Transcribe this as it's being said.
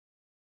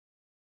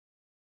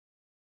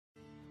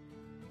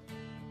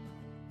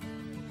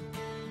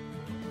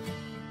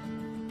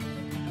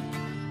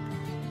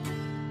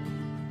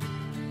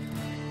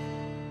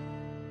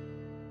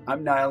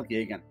I'm Niall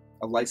Gagan,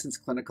 a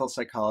licensed clinical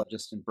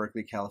psychologist in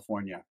Berkeley,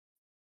 California.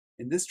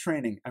 In this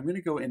training, I'm going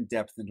to go in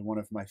depth into one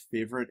of my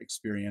favorite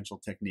experiential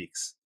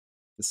techniques,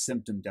 the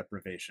symptom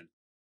deprivation.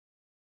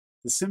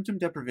 The symptom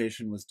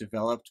deprivation was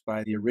developed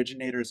by the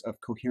originators of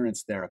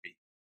Coherence Therapy,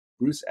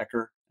 Bruce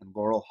Ecker and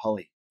Laurel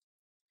Hulley.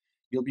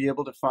 You'll be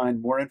able to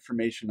find more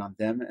information on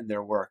them and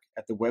their work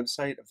at the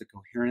website of the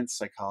Coherence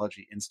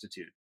Psychology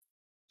Institute,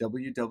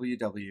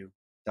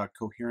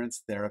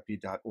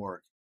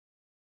 www.coherencetherapy.org.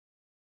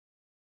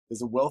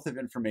 There's a wealth of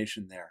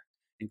information there,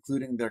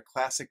 including their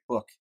classic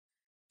book,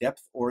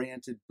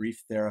 Depth-Oriented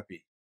Brief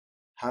Therapy,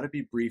 How to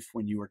Be Brief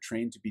When You Are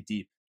Trained to Be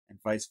Deep, and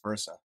vice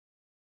versa.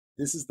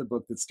 This is the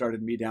book that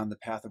started me down the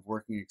path of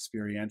working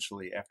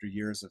experientially after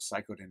years of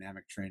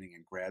psychodynamic training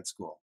in grad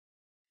school.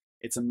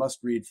 It's a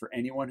must-read for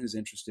anyone who's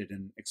interested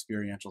in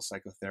experiential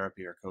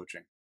psychotherapy or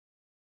coaching.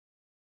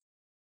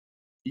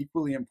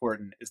 Equally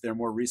important is their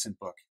more recent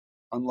book,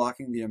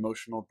 Unlocking the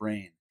Emotional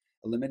Brain,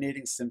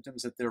 Eliminating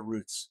Symptoms at Their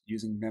Roots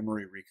Using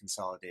Memory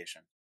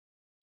Reconsolidation,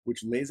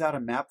 which lays out a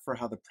map for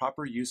how the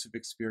proper use of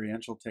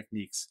experiential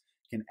techniques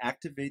can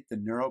activate the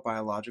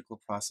neurobiological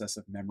process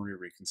of memory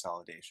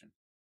reconsolidation.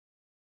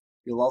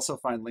 You'll also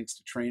find links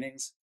to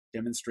trainings,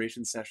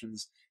 demonstration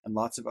sessions, and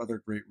lots of other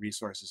great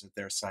resources at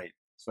their site,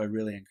 so I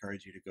really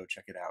encourage you to go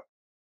check it out.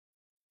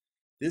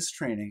 This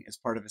training is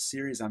part of a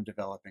series I'm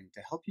developing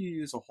to help you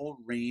use a whole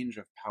range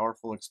of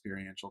powerful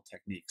experiential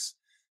techniques,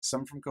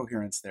 some from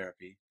Coherence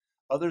Therapy,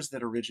 others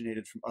that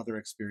originated from other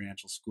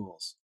experiential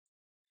schools.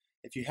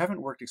 If you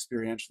haven't worked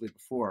experientially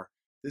before,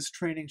 this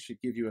training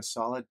should give you a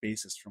solid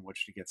basis from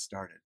which to get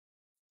started.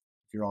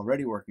 If you're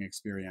already working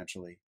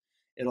experientially,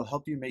 it'll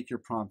help you make your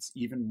prompts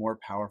even more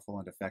powerful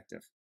and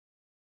effective.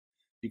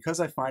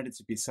 Because I find it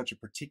to be such a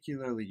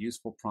particularly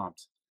useful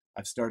prompt,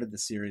 I've started the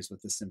series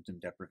with the symptom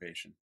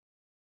deprivation.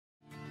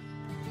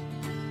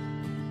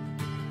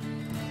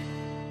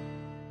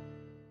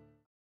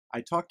 I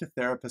talk to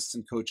therapists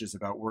and coaches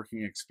about working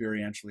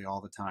experientially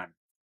all the time,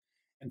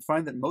 and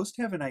find that most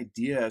have an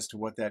idea as to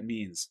what that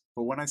means,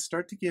 but when I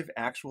start to give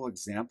actual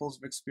examples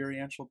of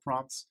experiential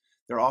prompts,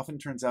 there often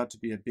turns out to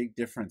be a big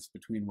difference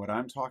between what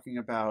I'm talking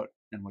about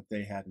and what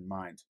they had in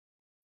mind.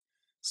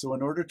 So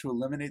in order to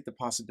eliminate the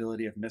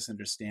possibility of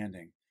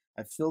misunderstanding,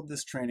 I've filled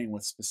this training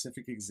with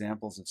specific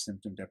examples of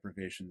symptom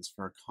deprivations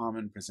for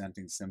common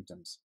presenting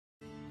symptoms.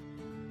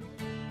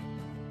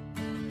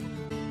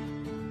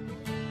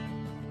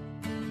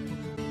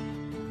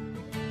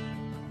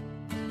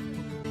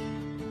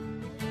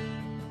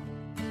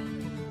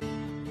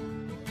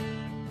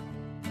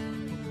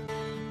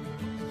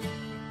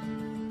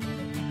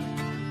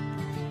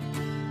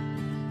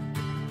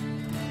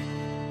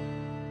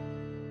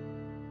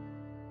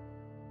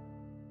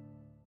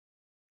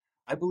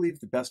 I believe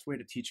the best way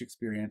to teach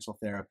experiential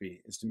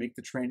therapy is to make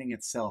the training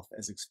itself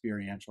as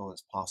experiential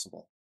as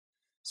possible.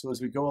 So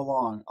as we go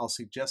along, I'll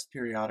suggest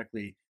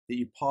periodically that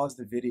you pause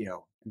the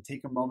video and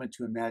take a moment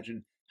to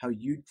imagine how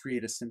you'd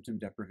create a symptom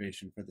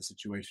deprivation for the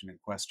situation in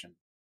question.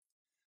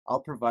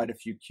 I'll provide a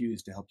few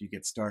cues to help you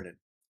get started.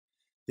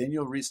 Then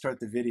you'll restart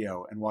the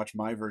video and watch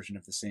my version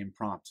of the same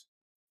prompt.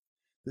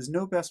 There's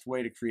no best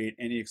way to create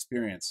any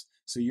experience,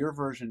 so your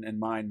version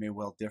and mine may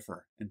well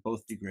differ and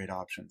both be great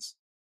options.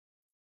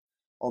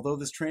 Although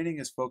this training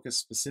is focused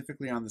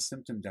specifically on the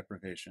symptom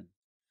deprivation,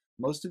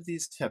 most of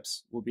these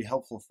tips will be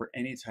helpful for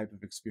any type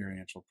of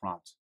experiential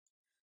prompt.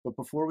 But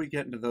before we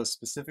get into those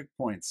specific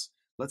points,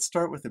 let's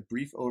start with a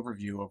brief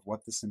overview of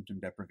what the symptom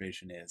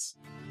deprivation is.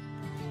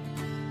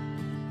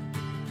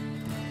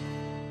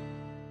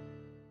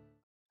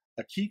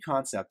 A key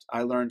concept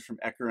I learned from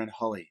Ecker and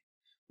Hulley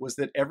was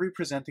that every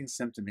presenting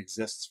symptom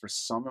exists for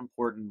some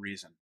important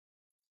reason.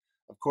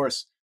 Of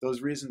course,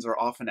 those reasons are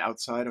often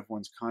outside of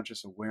one's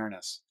conscious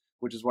awareness,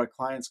 which is why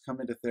clients come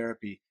into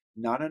therapy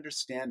not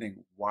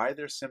understanding why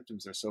their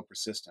symptoms are so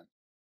persistent.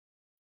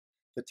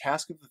 The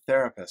task of the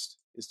therapist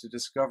is to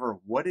discover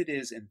what it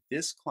is in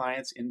this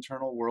client's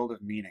internal world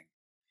of meaning,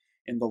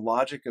 in the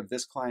logic of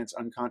this client's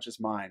unconscious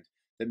mind,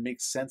 that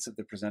makes sense of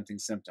the presenting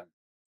symptom.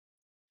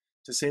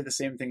 To say the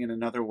same thing in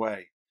another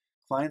way,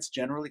 clients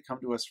generally come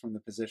to us from the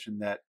position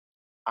that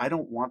I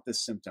don't want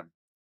this symptom.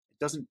 It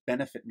doesn't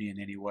benefit me in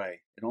any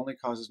way. It only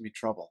causes me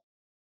trouble.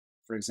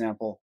 For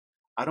example,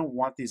 I don't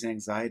want these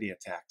anxiety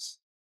attacks.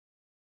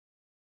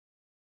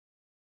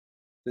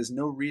 There's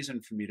no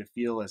reason for me to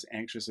feel as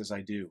anxious as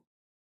I do.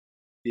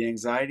 The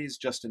anxiety is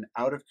just an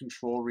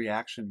out-of-control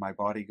reaction my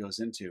body goes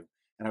into,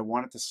 and I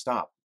want it to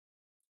stop.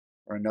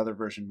 Or another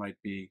version might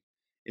be,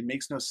 it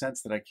makes no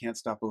sense that I can't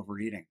stop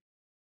overeating.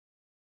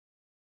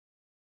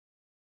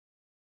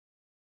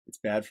 It's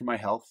bad for my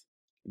health.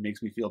 It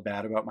makes me feel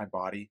bad about my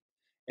body.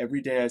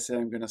 Every day I say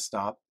I'm going to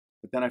stop,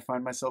 but then I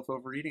find myself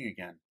overeating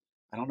again.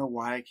 I don't know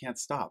why I can't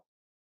stop.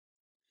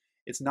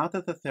 It's not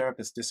that the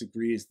therapist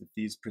disagrees that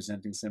these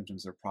presenting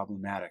symptoms are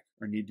problematic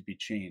or need to be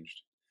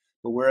changed,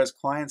 but whereas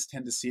clients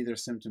tend to see their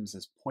symptoms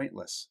as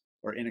pointless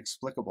or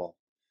inexplicable,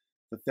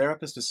 the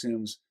therapist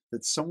assumes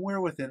that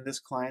somewhere within this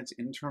client's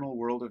internal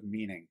world of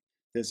meaning,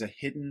 there's a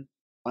hidden,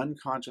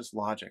 unconscious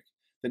logic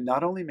that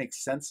not only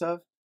makes sense of,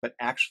 but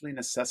actually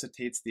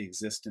necessitates the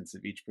existence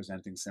of each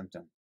presenting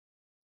symptom.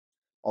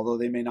 Although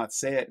they may not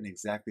say it in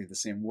exactly the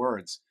same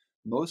words,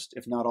 most,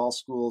 if not all,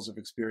 schools of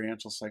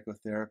experiential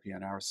psychotherapy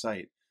on our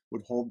site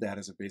would hold that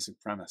as a basic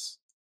premise.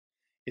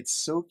 It's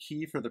so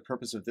key for the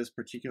purpose of this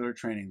particular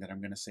training that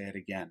I'm going to say it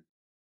again.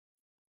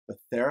 The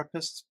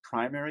therapist's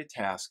primary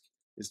task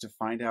is to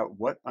find out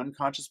what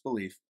unconscious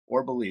belief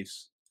or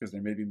beliefs, because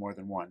there may be more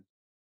than one,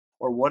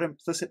 or what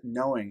implicit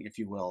knowing, if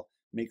you will,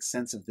 makes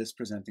sense of this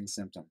presenting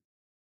symptom.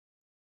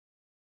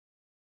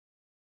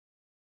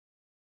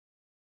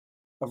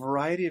 A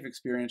variety of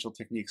experiential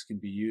techniques can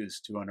be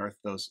used to unearth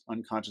those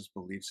unconscious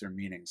beliefs or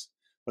meanings,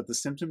 but the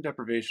symptom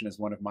deprivation is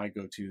one of my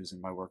go-tos in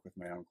my work with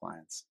my own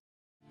clients.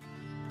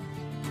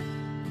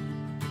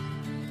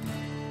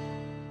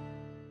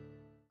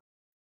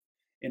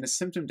 In a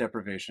symptom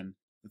deprivation,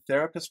 the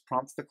therapist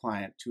prompts the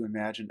client to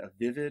imagine a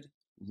vivid,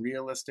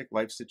 realistic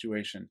life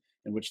situation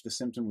in which the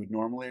symptom would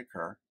normally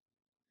occur,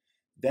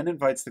 then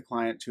invites the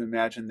client to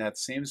imagine that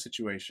same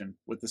situation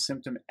with the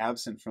symptom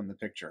absent from the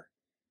picture.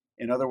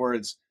 In other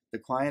words, the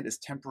client is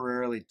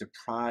temporarily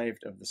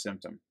deprived of the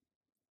symptom.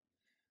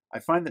 I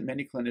find that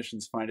many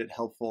clinicians find it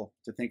helpful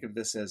to think of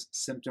this as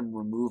symptom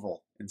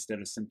removal instead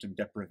of symptom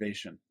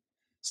deprivation,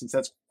 since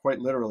that's quite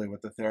literally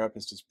what the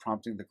therapist is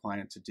prompting the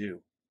client to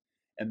do.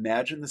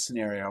 Imagine the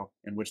scenario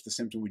in which the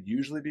symptom would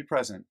usually be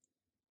present,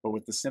 but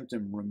with the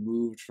symptom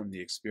removed from the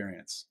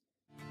experience.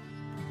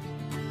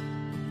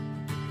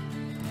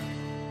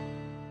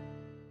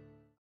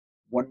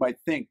 One might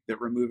think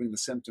that removing the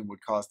symptom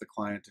would cause the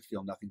client to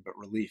feel nothing but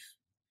relief.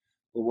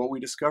 But what we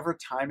discover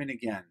time and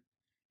again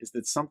is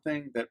that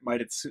something that might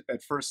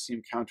at first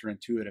seem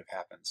counterintuitive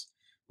happens,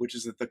 which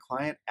is that the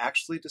client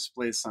actually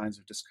displays signs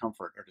of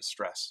discomfort or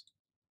distress.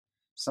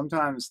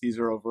 Sometimes these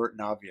are overt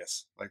and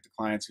obvious, like the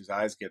clients whose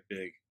eyes get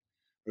big,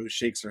 or who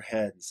shakes her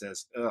head and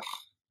says, ugh,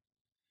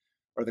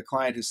 or the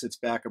client who sits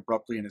back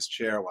abruptly in his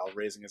chair while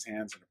raising his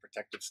hands in a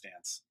protective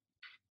stance.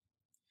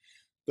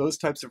 Those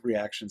types of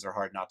reactions are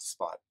hard not to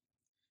spot.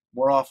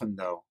 More often,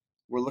 though,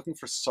 we're looking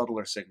for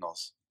subtler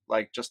signals,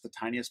 like just the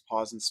tiniest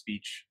pause in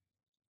speech,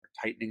 or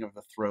tightening of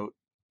the throat,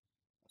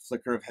 a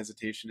flicker of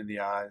hesitation in the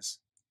eyes,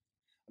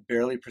 a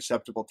barely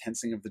perceptible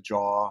tensing of the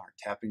jaw or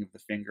tapping of the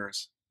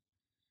fingers.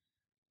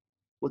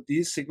 What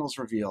these signals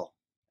reveal,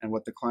 and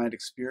what the client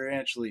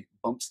experientially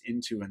bumps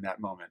into in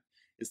that moment,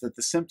 is that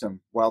the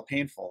symptom, while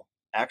painful,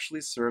 actually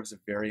serves a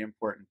very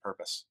important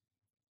purpose.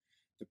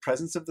 The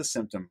presence of the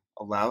symptom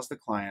allows the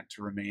client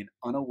to remain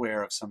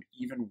unaware of some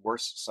even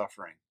worse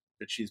suffering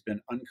that she's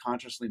been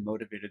unconsciously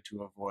motivated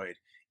to avoid,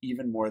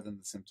 even more than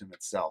the symptom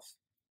itself.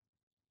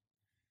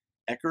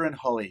 Ecker and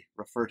Hulley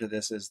refer to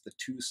this as the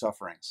two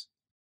sufferings.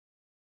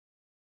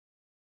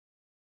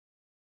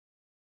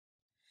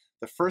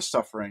 The first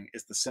suffering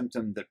is the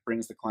symptom that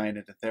brings the client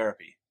into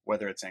therapy,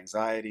 whether it's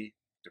anxiety,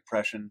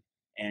 depression,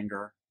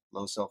 anger,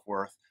 low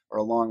self-worth, or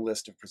a long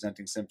list of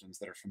presenting symptoms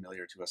that are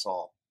familiar to us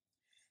all.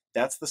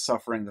 That's the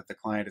suffering that the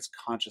client is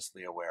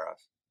consciously aware of.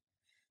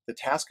 The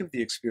task of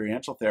the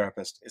experiential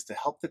therapist is to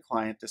help the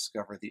client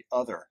discover the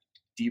other,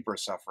 deeper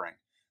suffering,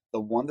 the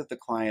one that the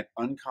client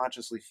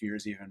unconsciously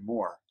fears even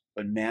more,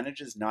 but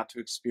manages not to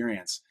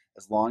experience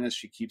as long as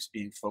she keeps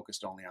being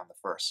focused only on the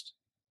first.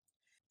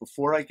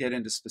 Before I get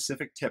into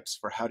specific tips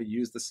for how to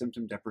use the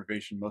symptom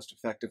deprivation most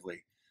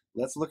effectively,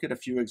 let's look at a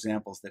few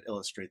examples that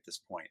illustrate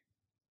this point.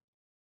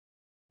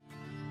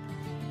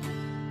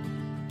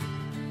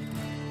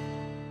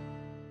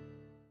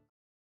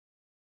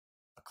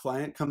 A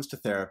client comes to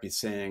therapy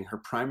saying her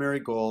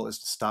primary goal is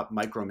to stop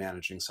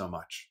micromanaging so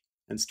much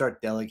and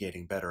start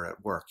delegating better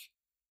at work.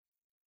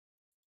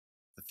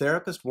 The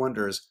therapist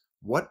wonders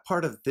what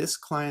part of this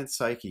client's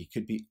psyche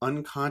could be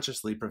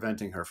unconsciously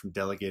preventing her from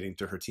delegating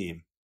to her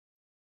team.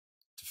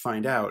 To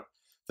find out,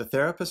 the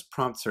therapist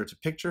prompts her to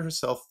picture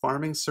herself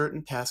farming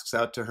certain tasks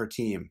out to her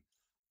team,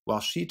 while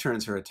she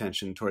turns her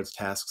attention towards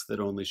tasks that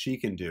only she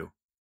can do.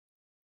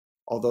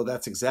 Although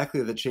that's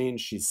exactly the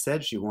change she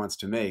said she wants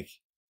to make,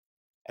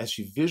 as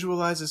she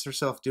visualizes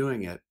herself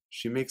doing it,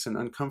 she makes an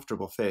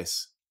uncomfortable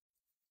face.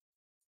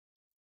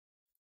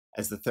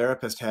 As the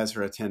therapist has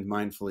her attend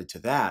mindfully to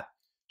that,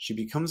 she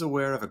becomes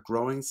aware of a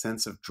growing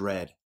sense of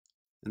dread,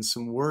 and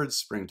some words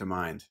spring to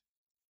mind.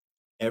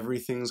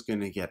 Everything's going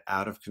to get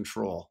out of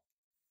control.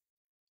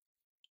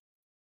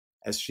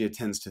 As she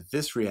attends to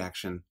this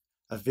reaction,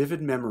 a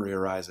vivid memory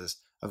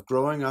arises of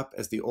growing up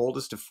as the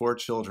oldest of 4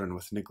 children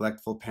with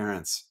neglectful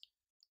parents,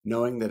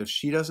 knowing that if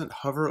she doesn't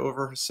hover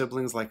over her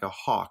siblings like a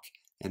hawk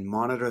and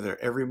monitor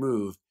their every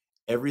move,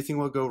 everything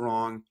will go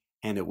wrong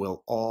and it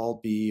will all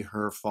be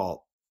her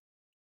fault.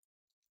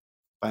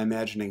 By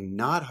imagining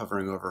not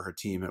hovering over her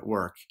team at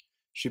work,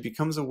 she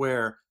becomes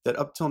aware that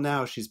up till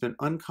now she's been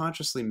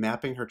unconsciously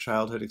mapping her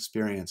childhood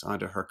experience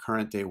onto her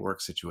current day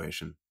work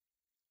situation.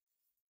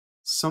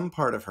 Some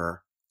part of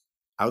her,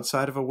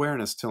 outside of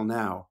awareness till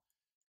now,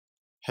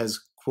 has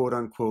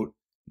quote-unquote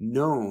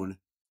known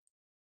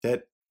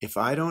that if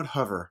I don't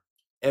hover,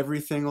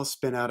 everything will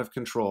spin out of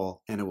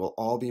control and it will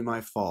all be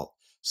my fault.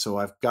 So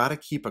I've got to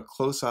keep a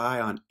close eye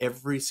on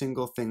every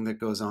single thing that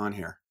goes on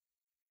here.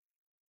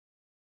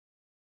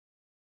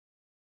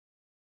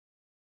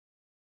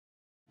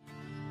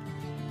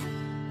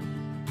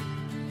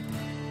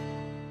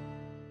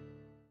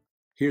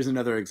 Here's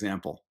another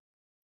example.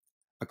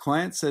 A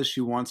client says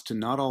she wants to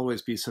not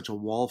always be such a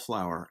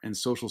wallflower in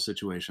social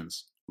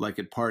situations, like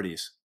at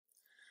parties.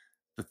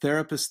 The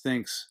therapist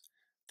thinks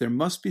there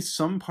must be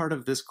some part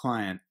of this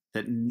client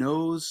that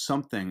knows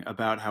something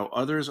about how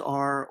others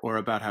are or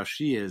about how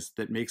she is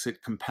that makes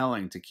it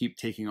compelling to keep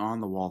taking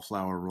on the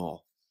wallflower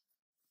role.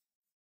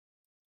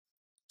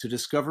 To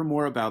discover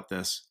more about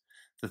this,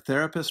 the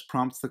therapist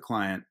prompts the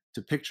client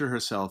to picture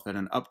herself at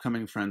an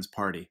upcoming friend's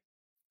party.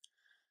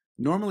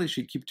 Normally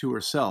she'd keep to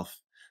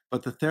herself,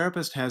 but the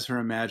therapist has her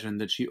imagine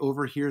that she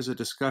overhears a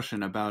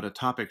discussion about a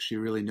topic she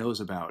really knows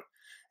about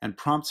and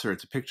prompts her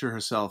to picture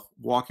herself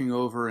walking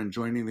over and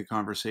joining the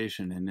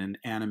conversation in an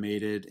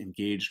animated,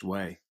 engaged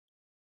way.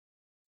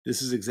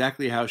 This is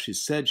exactly how she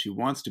said she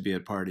wants to be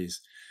at parties,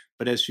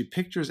 but as she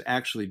pictures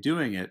actually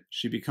doing it,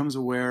 she becomes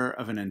aware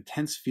of an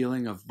intense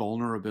feeling of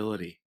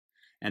vulnerability,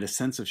 and a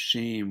sense of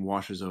shame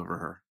washes over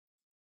her.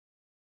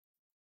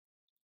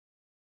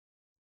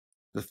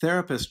 The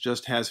therapist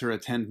just has her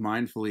attend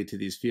mindfully to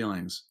these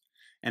feelings,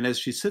 and as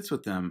she sits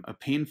with them, a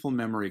painful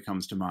memory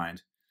comes to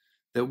mind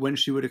that when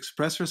she would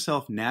express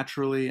herself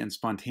naturally and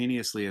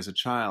spontaneously as a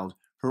child,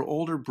 her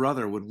older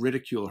brother would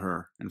ridicule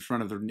her in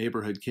front of the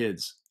neighborhood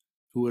kids,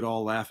 who would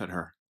all laugh at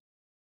her.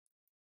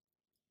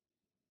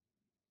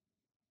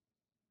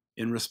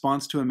 In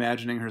response to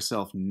imagining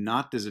herself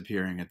not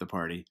disappearing at the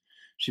party,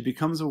 she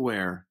becomes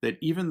aware that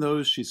even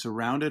though she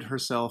surrounded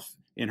herself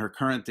in her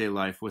current day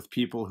life with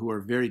people who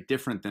are very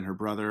different than her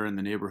brother and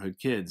the neighborhood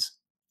kids,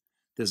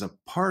 there's a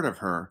part of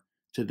her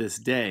to this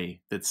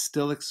day that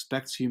still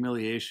expects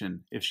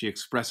humiliation if she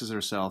expresses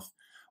herself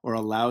or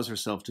allows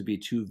herself to be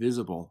too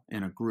visible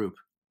in a group.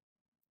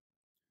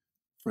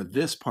 For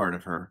this part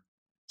of her,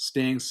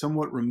 staying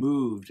somewhat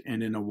removed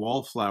and in a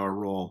wallflower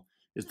role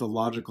is the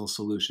logical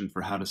solution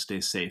for how to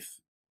stay safe.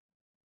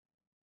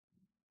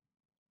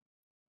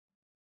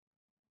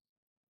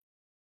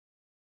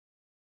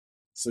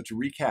 So to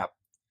recap,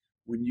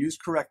 when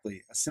used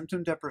correctly, a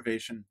symptom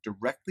deprivation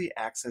directly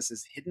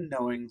accesses hidden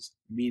knowings,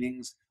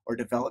 meanings, or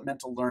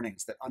developmental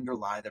learnings that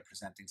underlie the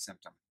presenting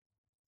symptom.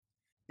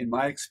 In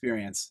my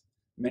experience,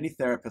 many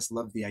therapists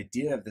love the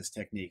idea of this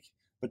technique,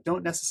 but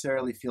don't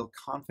necessarily feel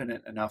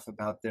confident enough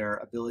about their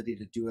ability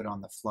to do it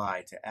on the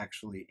fly to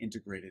actually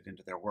integrate it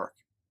into their work.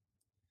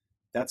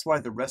 That's why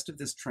the rest of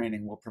this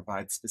training will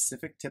provide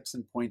specific tips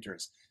and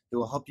pointers that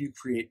will help you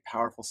create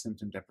powerful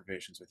symptom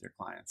deprivations with your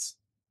clients.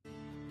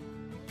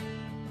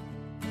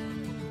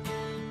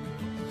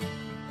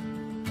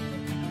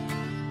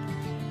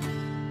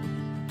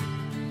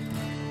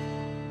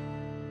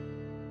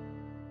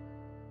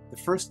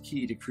 The first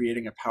key to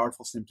creating a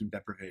powerful symptom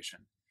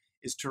deprivation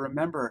is to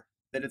remember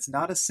that it's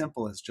not as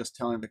simple as just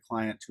telling the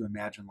client to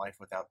imagine life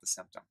without the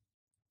symptom.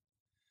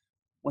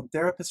 When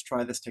therapists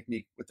try this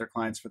technique with their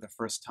clients for the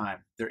first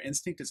time, their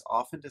instinct is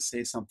often to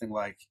say something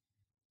like,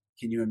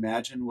 "Can you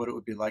imagine what it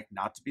would be like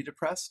not to be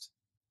depressed?"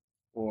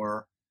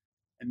 Or,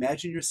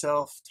 "Imagine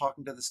yourself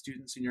talking to the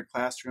students in your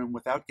classroom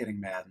without getting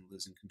mad and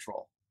losing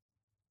control."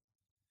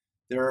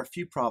 There are a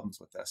few problems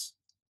with this.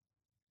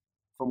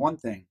 For one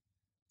thing,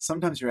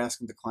 sometimes you're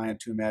asking the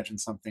client to imagine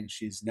something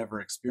she's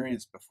never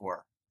experienced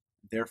before,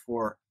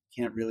 therefore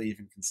can't really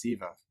even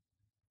conceive of.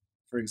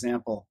 For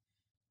example,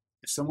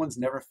 if someone's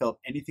never felt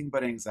anything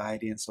but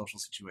anxiety in social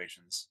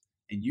situations,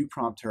 and you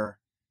prompt her,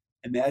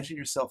 "Imagine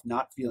yourself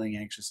not feeling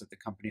anxious at the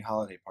company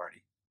holiday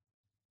party,"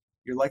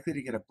 you're likely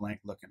to get a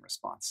blank look in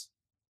response.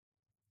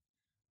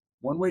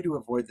 One way to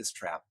avoid this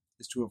trap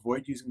is to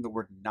avoid using the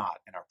word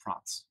 "not" in our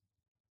prompts.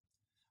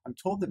 I'm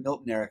told that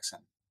Milton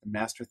Erickson, the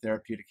master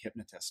therapeutic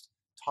hypnotist,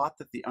 taught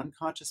that the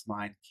unconscious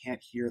mind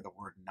can't hear the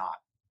word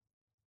 "not."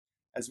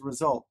 As a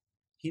result,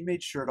 he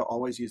made sure to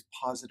always use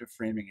positive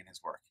framing in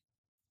his work.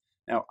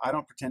 Now, I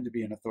don't pretend to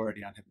be an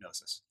authority on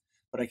hypnosis,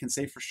 but I can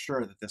say for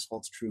sure that this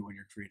holds true when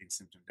you're creating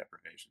symptom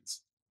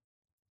deprivations.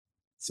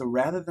 So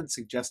rather than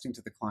suggesting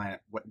to the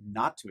client what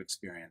not to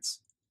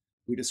experience,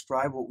 we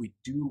describe what we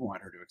do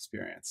want her to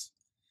experience.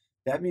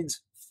 That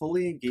means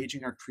fully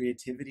engaging our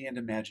creativity and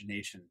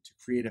imagination to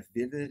create a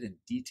vivid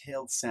and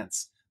detailed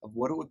sense of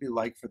what it would be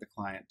like for the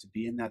client to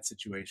be in that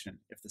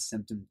situation if the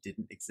symptom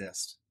didn't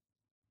exist.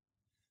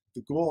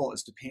 The goal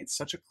is to paint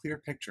such a clear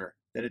picture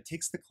that it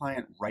takes the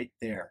client right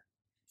there,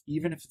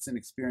 even if it's an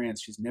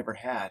experience she's never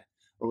had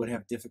or would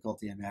have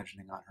difficulty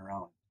imagining on her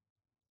own.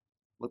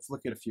 Let's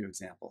look at a few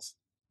examples.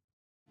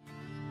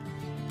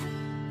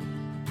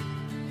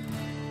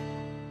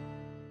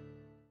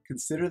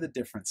 Consider the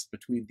difference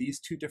between these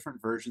two different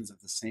versions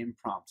of the same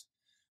prompt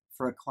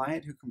for a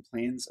client who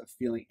complains of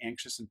feeling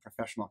anxious in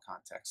professional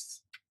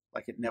contexts,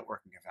 like at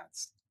networking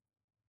events.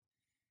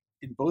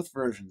 In both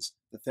versions,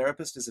 the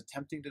therapist is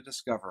attempting to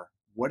discover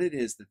what it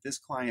is that this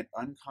client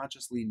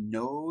unconsciously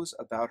knows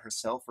about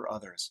herself or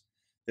others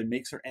that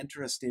makes her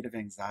enter a state of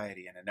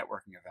anxiety in a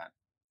networking event.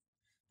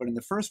 But in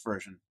the first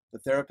version, the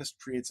therapist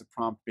creates a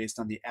prompt based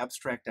on the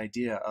abstract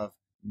idea of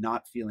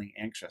not feeling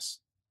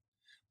anxious,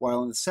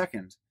 while in the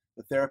second,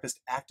 the therapist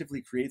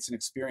actively creates an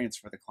experience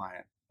for the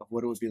client of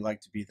what it would be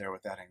like to be there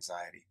with that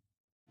anxiety.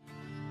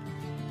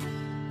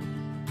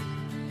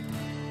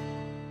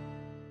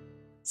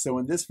 So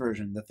in this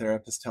version, the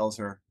therapist tells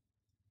her,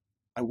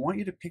 I want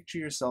you to picture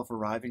yourself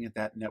arriving at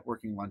that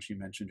networking lunch you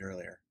mentioned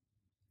earlier.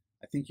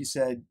 I think you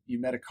said you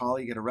met a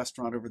colleague at a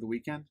restaurant over the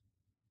weekend.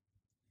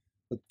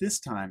 But this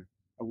time,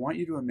 I want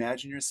you to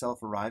imagine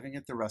yourself arriving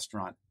at the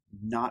restaurant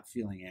not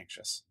feeling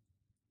anxious.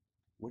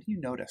 What do you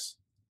notice?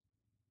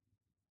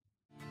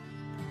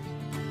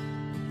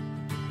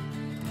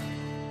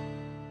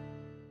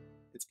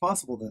 It's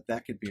possible that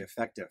that could be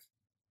effective.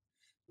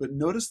 But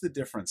notice the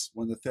difference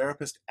when the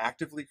therapist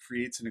actively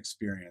creates an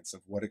experience of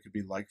what it could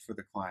be like for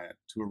the client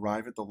to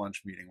arrive at the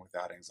lunch meeting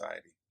without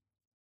anxiety.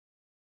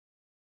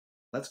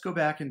 Let's go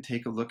back and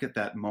take a look at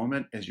that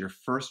moment as you're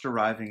first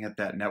arriving at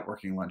that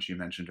networking lunch you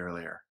mentioned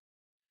earlier.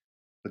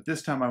 But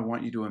this time I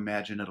want you to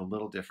imagine it a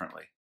little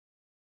differently.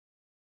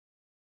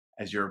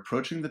 As you're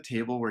approaching the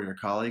table where your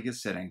colleague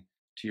is sitting,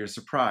 to your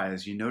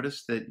surprise, you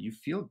notice that you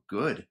feel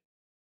good.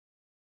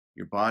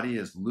 Your body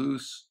is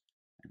loose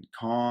and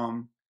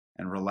calm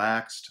and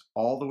relaxed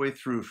all the way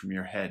through from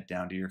your head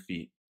down to your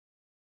feet.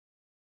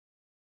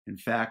 In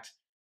fact,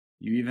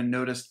 you even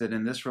notice that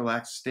in this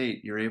relaxed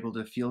state, you're able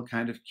to feel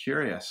kind of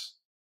curious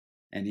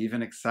and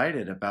even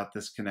excited about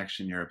this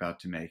connection you're about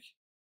to make.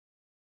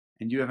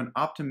 And you have an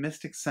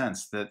optimistic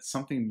sense that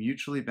something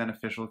mutually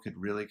beneficial could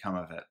really come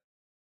of it.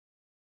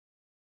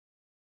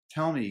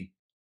 Tell me,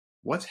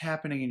 what's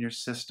happening in your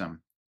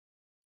system?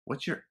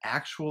 What's your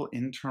actual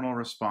internal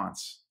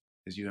response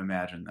as you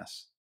imagine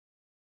this?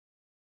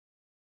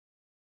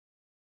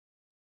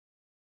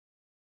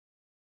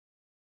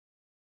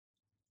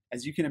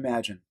 As you can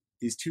imagine,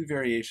 these two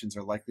variations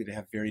are likely to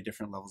have very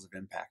different levels of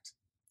impact.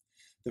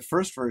 The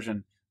first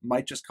version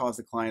might just cause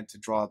the client to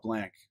draw a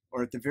blank,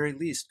 or at the very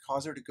least,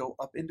 cause her to go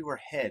up into her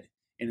head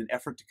in an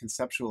effort to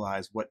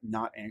conceptualize what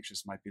not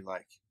anxious might be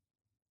like.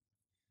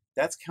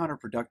 That's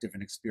counterproductive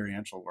in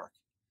experiential work,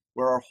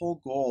 where our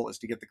whole goal is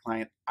to get the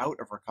client out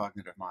of her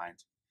cognitive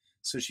mind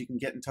so she can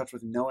get in touch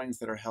with knowings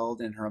that are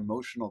held in her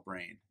emotional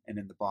brain and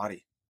in the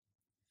body.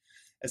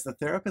 As the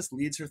therapist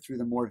leads her through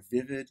the more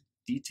vivid,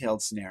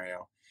 detailed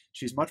scenario,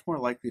 she's much more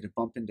likely to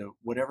bump into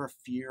whatever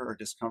fear or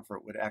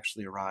discomfort would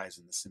actually arise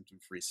in the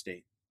symptom-free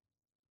state.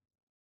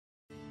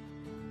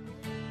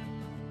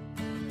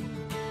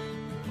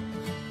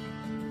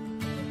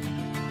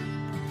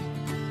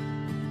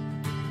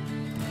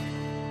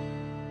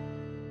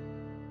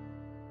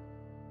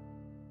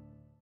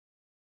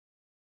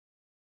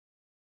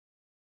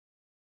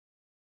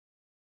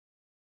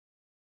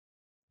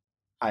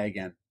 Hi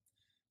again.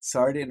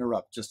 Sorry to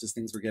interrupt just as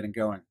things were getting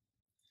going.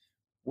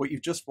 What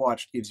you've just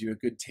watched gives you a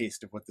good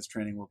taste of what this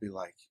training will be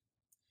like.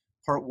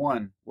 Part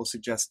 1 will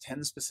suggest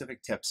 10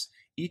 specific tips,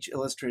 each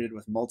illustrated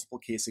with multiple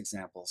case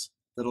examples,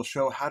 that'll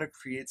show how to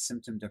create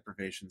symptom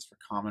deprivations for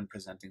common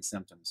presenting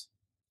symptoms.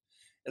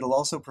 It'll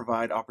also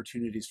provide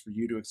opportunities for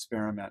you to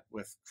experiment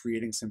with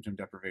creating symptom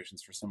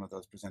deprivations for some of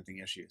those presenting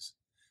issues,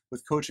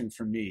 with coaching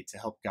from me to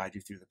help guide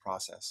you through the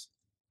process.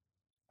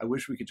 I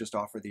wish we could just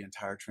offer the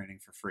entire training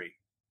for free,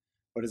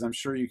 but as I'm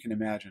sure you can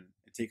imagine,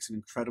 it takes an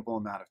incredible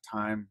amount of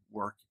time,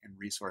 work, and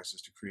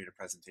resources to create a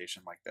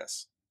presentation like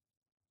this.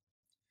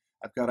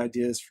 I've got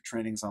ideas for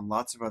trainings on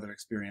lots of other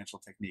experiential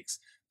techniques,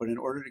 but in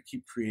order to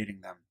keep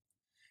creating them,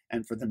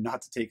 and for them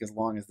not to take as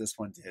long as this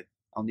one did,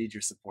 I'll need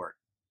your support.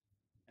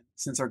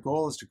 Since our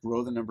goal is to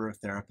grow the number of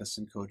therapists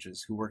and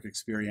coaches who work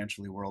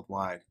experientially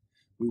worldwide,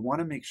 we want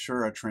to make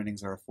sure our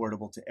trainings are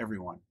affordable to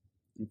everyone,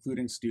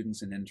 including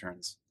students and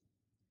interns.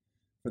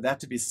 For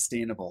that to be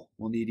sustainable,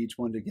 we'll need each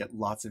one to get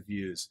lots of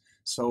views,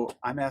 so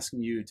I'm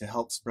asking you to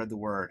help spread the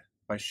word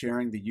by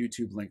sharing the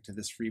YouTube link to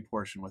this free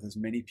portion with as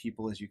many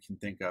people as you can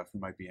think of who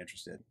might be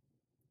interested.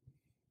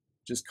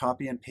 Just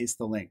copy and paste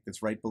the link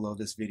that's right below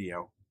this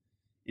video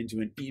into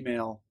an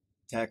email,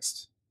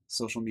 text,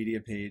 social media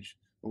page,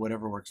 or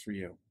whatever works for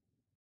you.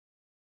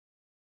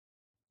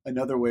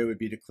 Another way would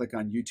be to click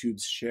on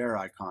YouTube's share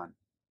icon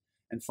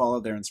and follow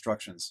their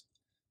instructions.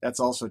 That's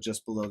also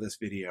just below this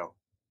video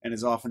and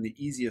is often the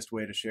easiest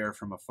way to share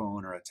from a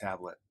phone or a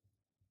tablet.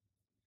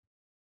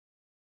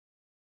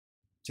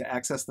 To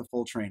access the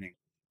full training,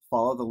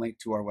 follow the link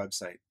to our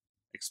website,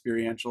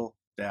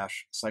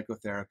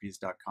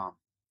 experiential-psychotherapies.com.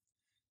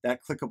 That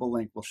clickable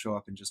link will show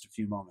up in just a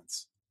few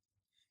moments.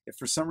 If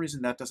for some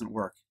reason that doesn't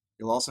work,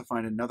 you'll also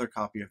find another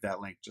copy of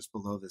that link just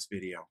below this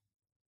video.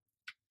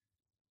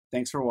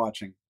 Thanks for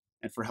watching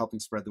and for helping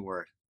spread the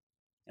word,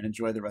 and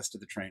enjoy the rest of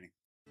the training.